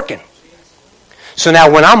you're working. So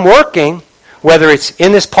now when I'm working, whether it's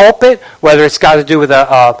in this pulpit, whether it's got to do with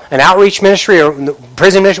an outreach ministry or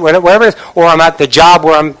prison ministry, whatever it is, or I'm at the job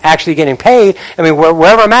where I'm actually getting paid. I mean,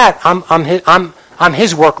 wherever I'm at, I'm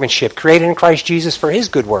His workmanship, created in Christ Jesus for His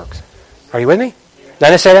good works. Are you with me?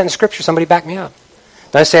 Doesn't it say that in Scripture? Somebody back me up.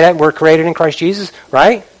 Doesn't it say that we're created in Christ Jesus,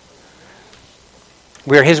 right?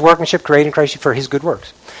 We're His workmanship, created in Christ Jesus for His good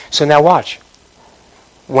works. So now watch.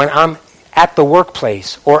 When I'm at the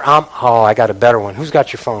workplace, or I got a better one. Who's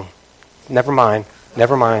got your phone? Never mind.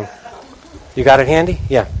 You got it handy?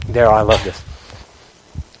 Yeah. There, I love this.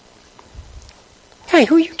 Hey,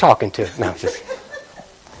 who are you talking to? No, just...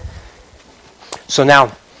 So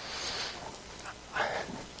now,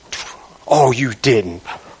 oh, you didn't.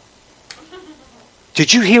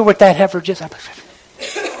 Did you hear what that heifer just...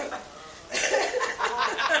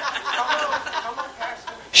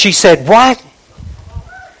 She said, what?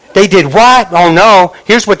 They did what? Oh, no.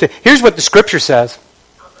 Here's what the Scripture says.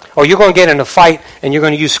 Oh, you're going to get in a fight and you're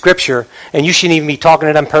going to use Scripture and you shouldn't even be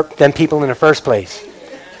talking to them people in the first place.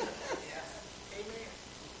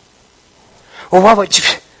 Well, what would you...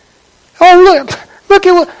 Oh, look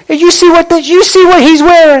at what... You see what he's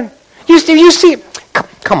wearing. You see...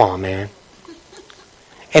 Come on, man.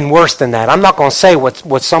 And worse than that, I'm not going to say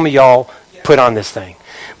what some of y'all put on this thing.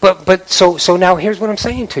 But so now here's what I'm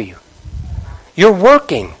saying to you. You're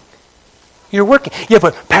working. You're working. Yeah,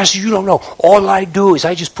 but Pastor, you don't know. All I do is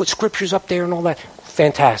I just put scriptures up there and all that.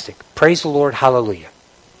 Fantastic. Praise the Lord. Hallelujah.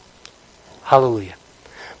 Hallelujah.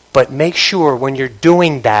 But make sure when you're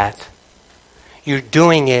doing that, you're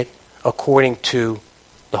doing it according to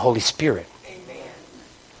the Holy Spirit. Amen.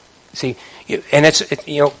 See, and it's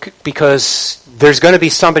because there's going to be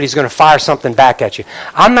somebody who's going to fire something back at you.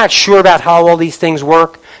 I'm not sure about how all these things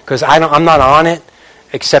work because I'm not on it,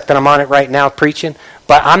 except that I'm on it right now preaching.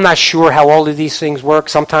 But I'm not sure how all of these things work.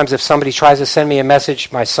 Sometimes if somebody tries to send me a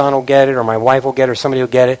message, my son will get it, or my wife will get it, or somebody will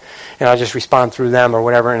get it, and I'll just respond through them or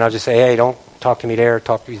whatever, and I'll just say, hey, don't talk to me there,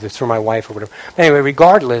 talk to me through my wife or whatever. Anyway,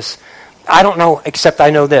 regardless, I don't know, except I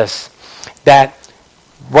know this, that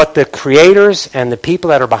what the creators and the people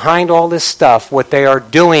that are behind all this stuff, what they are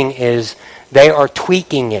doing is they are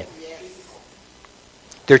tweaking it.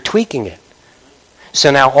 They're tweaking it. So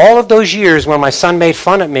now all of those years when my son made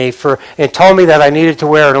fun at me and told me that I needed to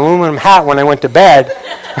wear an aluminum hat when I went to bed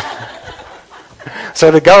so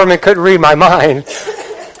the government couldn't read my mind,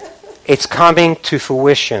 it's coming to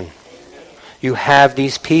fruition. You have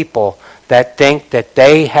these people that think that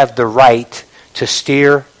they have the right to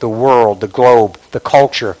steer the world, the globe, the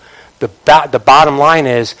culture. The bottom line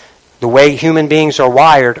is, the way human beings are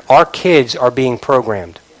wired, our kids are being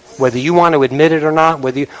programmed. Whether you want to admit it or not,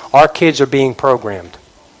 our kids are being programmed.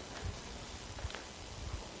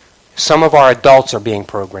 Some of our adults are being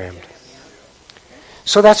programmed.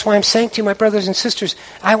 So that's why I'm saying to you, my brothers and sisters,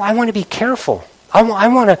 I want to be careful. I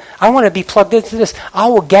want to be plugged into this. I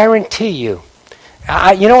will guarantee you.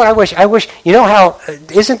 You know what I wish? You know how,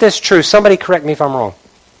 isn't this true? Somebody correct me if I'm wrong.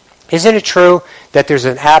 Isn't it true that there's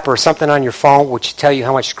an app or something on your phone which tell you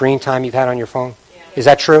how much screen time you've had on your phone? Yeah. Is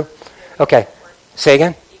that true? Okay. Say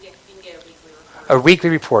again? You can get a weekly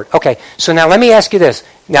report. Okay. So now let me ask you this.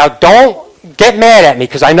 Now don't get mad at me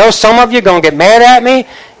because I know some of you are going to get mad at me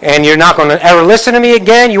and you're not going to ever listen to me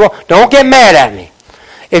again. Don't get mad at me.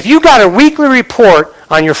 If you got a weekly report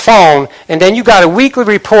on your phone and then you got a weekly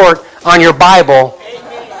report on your Bible.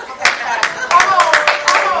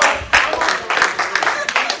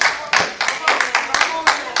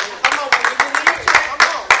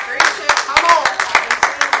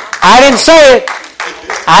 I didn't say it.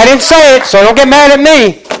 I didn't say it, so don't get mad at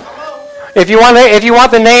me. If you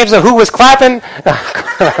want the names of who was clapping,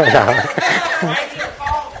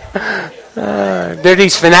 they're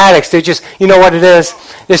these fanatics. They just, you know what it is?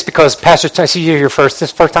 Just because Pastor, I see you here first.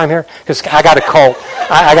 This first time here, because I got a cult.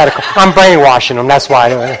 I'm brainwashing them. That's why.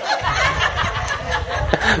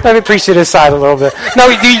 Let me preach to this side a little bit. No,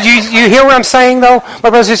 you hear what I'm saying, though, my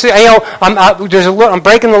brothers and sisters? I'm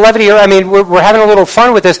breaking the levity here. I mean, we're having a little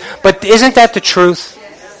fun with this, but isn't that the truth?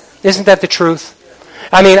 Isn't that the truth?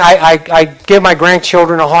 I mean, I give my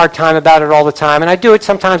grandchildren a hard time about it all the time, and I do it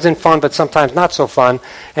sometimes in fun, but sometimes not so fun.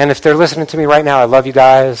 And if they're listening to me right now, I love you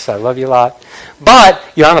guys. I love you a lot. But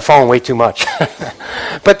you're on the phone way too much.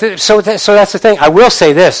 So that's the thing. I will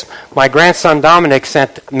say this. My grandson Dominic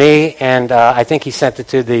sent me, and I think he sent it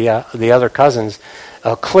to the other cousins,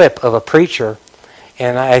 a clip of a preacher.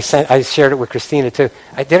 And I shared it with Christina too.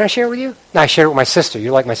 Did I share it with you? No, I shared it with my sister.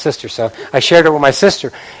 You're like my sister, so I shared it with my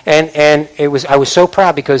sister. And I was so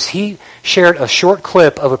proud because he shared a short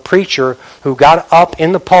clip of a preacher who got up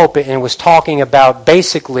in the pulpit and was talking about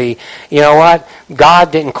basically, you know what?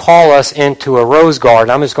 God didn't call us into a rose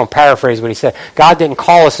garden. I'm just going to paraphrase what he said. God didn't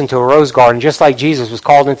call us into a rose garden, just like Jesus was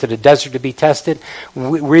called into the desert to be tested.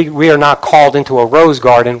 We are not called into a rose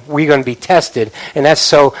garden. We're going to be tested, and that's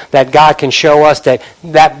so that God can show us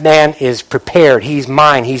that man is prepared. He's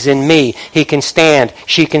mine. He's in me. He can stand.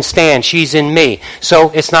 She can stand. She's in me.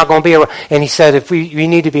 So it's not going to be and he said, if we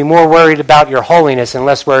need to be more worried about your holiness and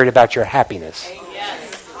less worried about your happiness.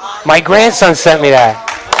 My grandson sent me that.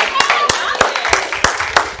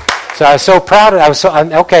 So I was so proud of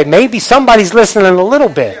it. Okay, maybe somebody's listening a little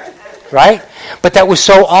bit, right? But that was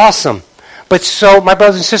so awesome. But so, my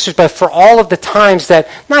brothers and sisters, but for all of the times that,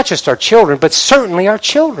 not just our children, but certainly our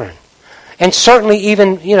children, and certainly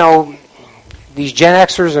even, these Gen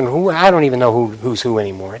Xers and who, I don't even know who's who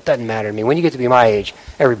anymore. It doesn't matter to me. When you get to be my age,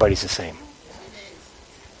 everybody's the same.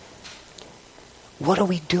 What are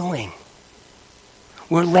we doing?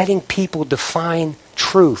 We're letting people define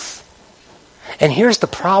truth. And here's the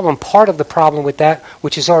problem, part of the problem with that,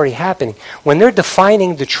 which is already happening. When they're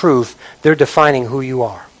defining the truth, they're defining who you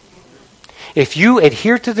are. If you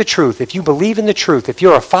adhere to the truth, if you believe in the truth, if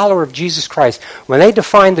you're a follower of Jesus Christ, when they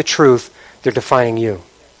define the truth, they're defining you.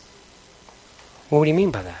 Well, what do you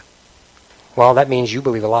mean by that? Well, that means you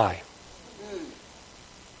believe a lie.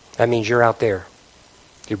 That means you're out there.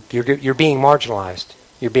 You're being marginalized.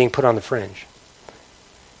 You're being put on the fringe.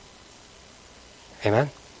 Amen?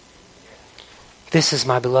 This is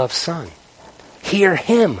my beloved Son. Hear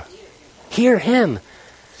Him. Hear Him.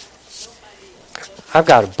 I've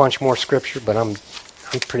got a bunch more scripture, but I'm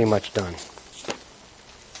pretty much done.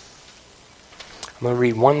 I'm going to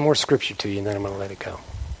read one more scripture to you, and then I'm going to let it go.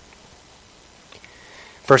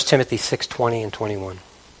 1 Timothy 6:20 and 21.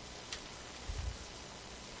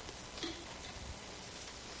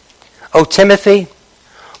 O Timothy,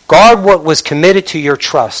 guard what was committed to your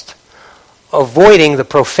trust, avoiding the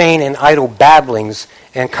profane and idle babblings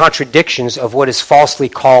and contradictions of what is falsely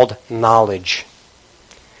called knowledge.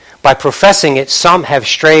 By professing it, some have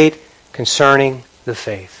strayed concerning the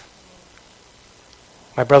faith.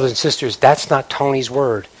 My brothers and sisters, that's not Tony's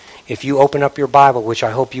word. If you open up your Bible, which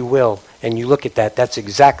I hope you will, and you look at that, that's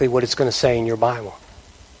exactly what it's going to say in your Bible.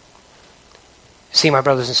 See, my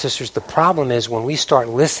brothers and sisters, the problem is when we start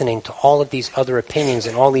listening to all of these other opinions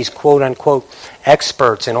and all these quote-unquote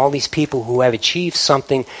experts and all these people who have achieved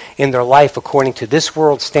something in their life according to this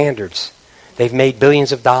world's standards. They've made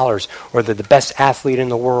billions of dollars, or they're the best athlete in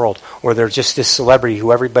the world, or they're just this celebrity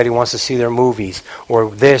who everybody wants to see their movies,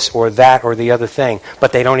 or this or that or the other thing,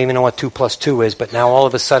 but they don't even know what 2 + 2 is, but now all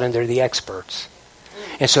of a sudden they're the experts.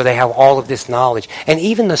 And so they have all of this knowledge. And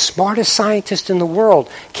even the smartest scientist in the world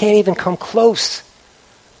can't even come close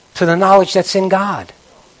to the knowledge that's in God.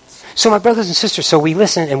 So my brothers and sisters, so we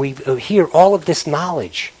listen and we hear all of this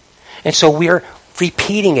knowledge. And so we're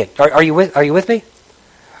repeating it. Are you with me?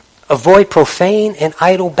 Avoid profane and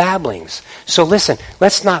idle babblings. So listen,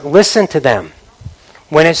 let's not listen to them.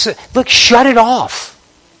 Shut it off.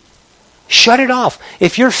 Shut it off.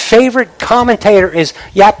 If your favorite commentator is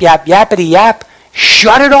yap, yap, yappity yap,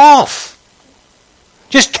 shut it off.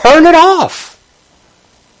 Just turn it off.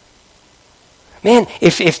 Man,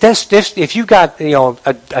 if you got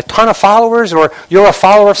a ton of followers, or you're a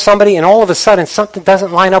follower of somebody, and all of a sudden something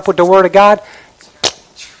doesn't line up with the Word of God,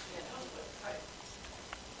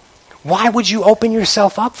 why would you open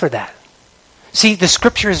yourself up for that? See, the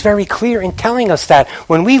Scripture is very clear in telling us that.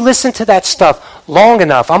 When we listen to that stuff long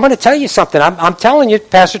enough, I'm going to tell you something. I'm telling you,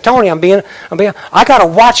 Pastor Tony, I got to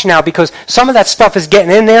watch now, because some of that stuff is getting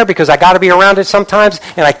in there, because I got to be around it sometimes,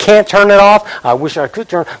 and I can't turn it off. I wish I could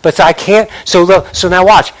turn, but I can't. So now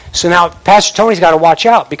watch. So now Pastor Tony's got to watch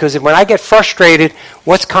out, because when I get frustrated,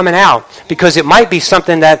 what's coming out? Because it might be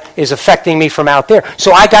something that is affecting me from out there.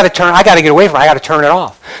 So I got to get away from it. I got to turn it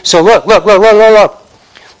off. So look.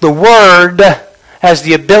 The Word has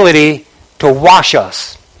the ability to wash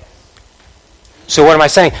us. So what am I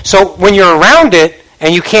saying? So when you're around it,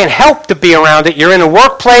 and you can't help to be around it, you're in a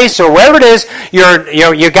workplace or wherever it is,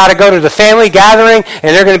 you got to go to the family gathering,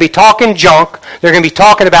 and they're going to be talking junk. They're going to be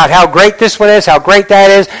talking about how great this one is, how great that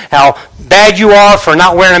is, how bad you are for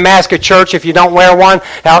not wearing a mask at church if you don't wear one,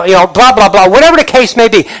 how, blah, blah, blah, whatever the case may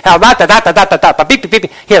be. How, beep, beep,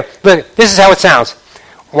 beep. Here, look, this is how it sounds.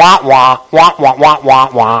 Wah, wah, wah, wah, wah, wah,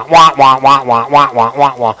 wah, wah, wah, wah, wah, wah, wah,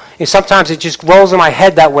 wah, wah. And sometimes it just rolls in my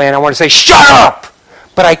head that way, and I want to say, shut up!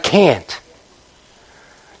 But I can't.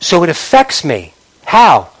 So it affects me.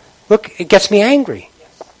 How? Look, it gets me angry.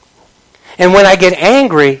 And when I get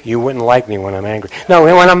angry, you wouldn't like me when I'm angry. No,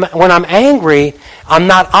 when I'm angry, I'm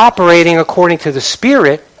not operating according to the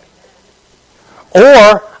Spirit,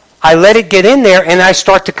 or I let it get in there and I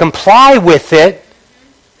start to comply with it.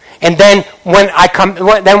 And then when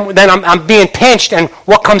I'm being pinched, and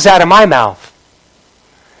what comes out of my mouth?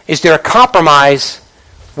 Is there a compromise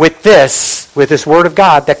with this Word of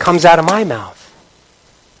God that comes out of my mouth?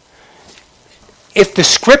 If the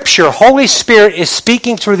Scripture, Holy Spirit, is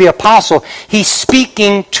speaking through the apostle, he's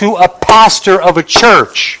speaking to a pastor of a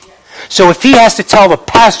church. So if he has to tell the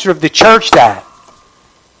pastor of the church that,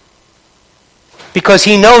 because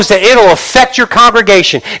he knows that it'll affect your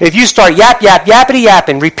congregation. If you start yappity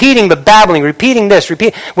yapping, repeating the babbling, repeating this,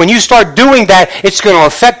 when you start doing that, it's going to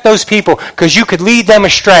affect those people, because you could lead them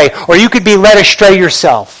astray, or you could be led astray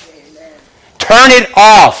yourself. Amen. Turn it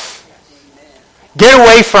off. Amen. Get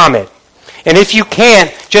away from it. And if you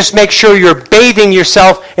can't, just make sure you're bathing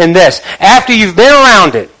yourself in this. After you've been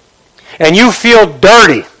around it, and you feel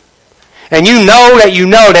dirty, and you know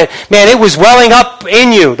that, man, it was welling up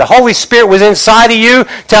in you. The Holy Spirit was inside of you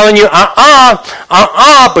telling you,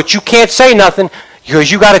 but you can't say nothing, because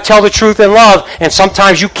you got to tell the truth in love, and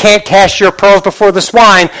sometimes you can't cast your pearls before the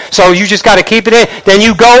swine, so you just got to keep it in. Then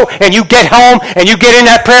you go and you get home and you get in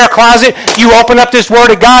that prayer closet, you open up this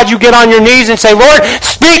Word of God, you get on your knees and say, Lord,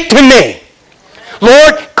 speak to me.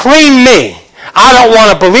 Lord, clean me. I don't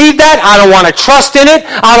want to believe that. I don't want to trust in it.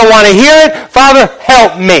 I don't want to hear it. Father,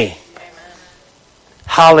 help me.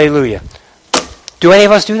 Hallelujah. Do any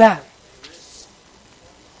of us do that?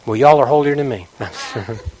 Well, y'all are holier than me.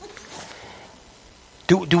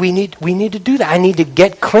 Do we need to do that? I need to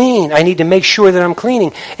get clean. I need to make sure that I'm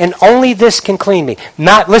cleaning. And only this can clean me.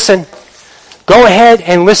 Listen, go ahead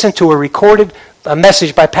and listen to a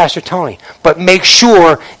message by Pastor Tony. But make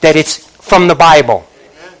sure that it's from the Bible.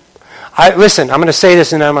 Listen, I'm going to say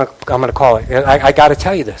this, and then I'm going to call it. I got to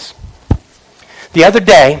tell you this. The other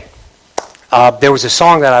day, there was a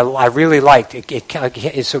song that I really liked.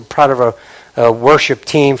 It's a part of a worship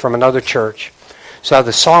team from another church. So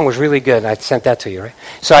the song was really good. I sent that to you, right?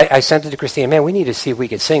 So I sent it to Christina. Man, we need to see if we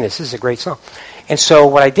could sing this. This is a great song. And so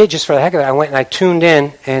what I did, just for the heck of it, I went and I tuned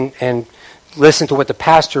in and listened to what the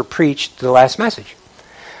pastor preached the last message.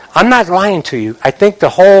 I'm not lying to you. I think the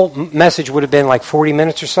whole message would have been like 40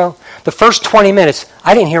 minutes or so. The first 20 minutes,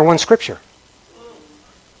 I didn't hear one scripture.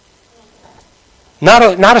 Not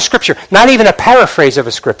a scripture. Not even a paraphrase of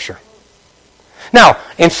a scripture. Now,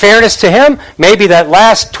 in fairness to him, maybe that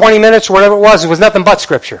last 20 minutes or whatever it was nothing but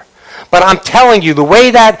scripture. But I'm telling you, the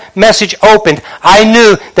way that message opened, I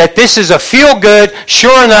knew that this is a feel-good,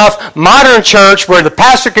 sure enough, modern church where the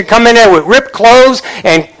pastor could come in there with ripped clothes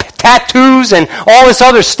and tattoos and all this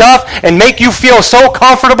other stuff and make you feel so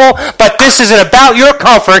comfortable, but this isn't about your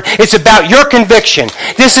comfort, it's about your conviction.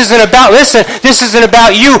 This isn't about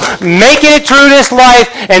you making it through this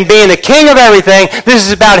life and being the king of everything. This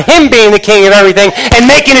is about him being the king of everything and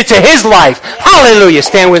making it to his life. Hallelujah.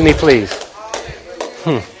 Stand with me, please.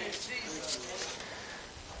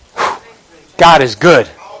 God is good,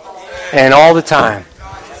 and all the time.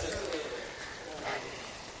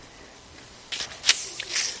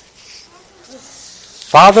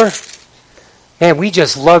 Father, man, we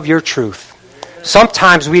just love your truth.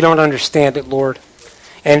 Sometimes we don't understand it, Lord.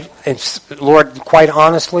 And Lord, quite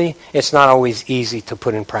honestly, it's not always easy to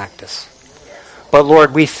put in practice. But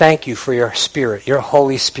Lord, we thank you for your Spirit, your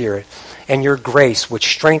Holy Spirit, and your grace, which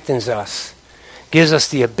strengthens us, gives us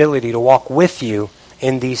the ability to walk with you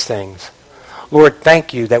in these things. Lord,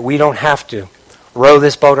 thank you that we don't have to row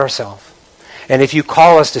this boat ourselves. And if you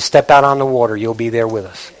call us to step out on the water, you'll be there with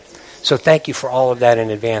us. So thank you for all of that in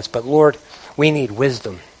advance. But Lord, we need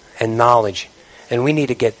wisdom and knowledge, and we need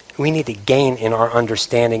to gain in our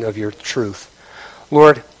understanding of your truth.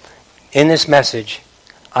 Lord, in this message,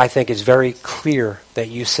 I think it's very clear that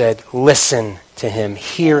you said, listen to him,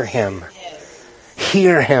 hear him.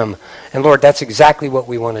 Hear him. And Lord, that's exactly what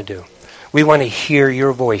we want to do. We want to hear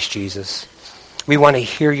your voice, Jesus. We want to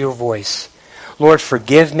hear your voice. Lord,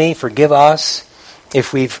 forgive me, forgive us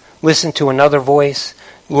if we've listened to another voice.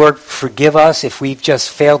 Lord, forgive us if we've just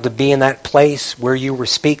failed to be in that place where you were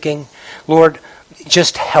speaking. Lord,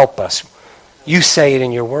 just help us. You say it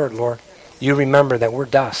in your word, Lord. You remember that we're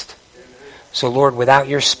dust. So, Lord, without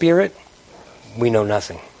your Spirit, we know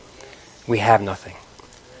nothing. We have nothing.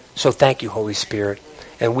 So thank you, Holy Spirit.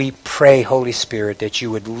 And we pray, Holy Spirit, that you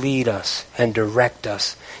would lead us and direct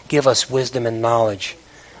us. Give us wisdom and knowledge.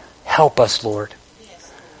 Help us, Lord.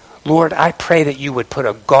 Lord, I pray that you would put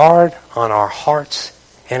a guard on our hearts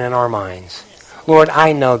and in our minds. Lord,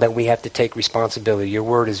 I know that we have to take responsibility. Your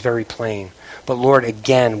word is very plain. But Lord,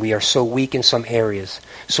 again, we are so weak in some areas.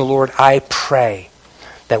 So Lord, I pray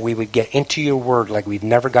that we would get into your word like we've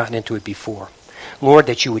never gotten into it before. Lord,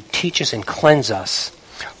 that you would teach us and cleanse us.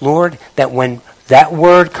 Lord, that when that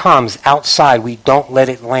word comes outside, we don't let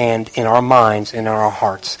it land in our minds and in our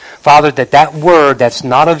hearts. Father, that word that's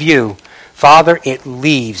not of you, Father, it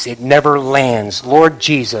leaves. It never lands. Lord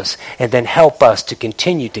Jesus, and then help us to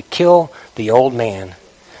continue to kill the old man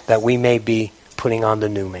that we may be putting on the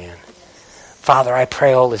new man. Father, I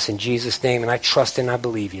pray all this in Jesus' name, and I trust and I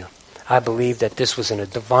believe you. I believe that this was a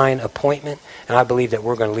divine appointment, and I believe that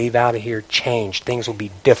we're going to leave out of here changed. Things will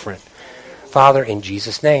be different. Father, in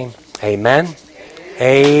Jesus' name, amen.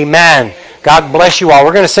 Amen. God bless you all.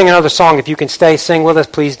 We're going to sing another song. If you can stay, sing with us,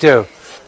 please do.